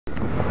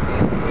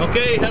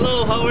Okay,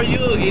 hello, how are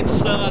you? It's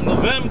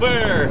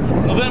November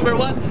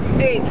what?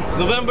 8.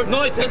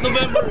 No, it's not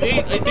November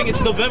 8. I think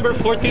it's November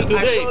 14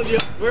 today.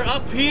 We're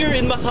up here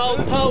in Macau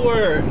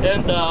Tower,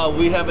 and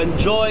we have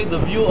enjoyed the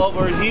view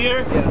over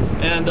here. Yes.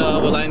 And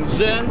well, I'm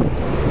Zen,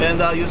 and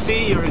you're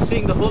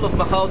seeing the whole of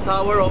Macau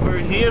Tower over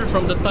here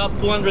from the top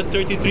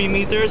 233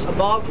 meters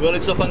above. Well,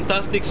 it's a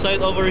fantastic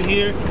sight over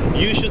here.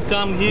 You should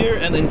come here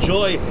and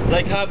enjoy,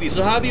 like Javi. So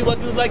Javi, what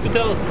would you like to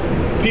tell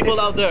people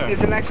out there?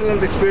 It's an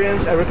excellent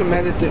experience. I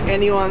recommend it to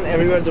anyone,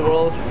 everywhere in the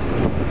world.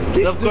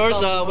 Please of course,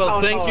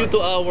 well, thank you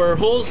to our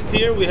host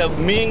here. We have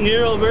Ming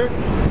here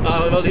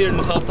here in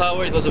Macau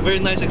Tower. It was a very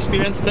nice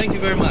experience. Thank you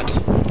very much.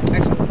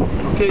 Excellent.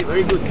 Okay,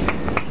 very good.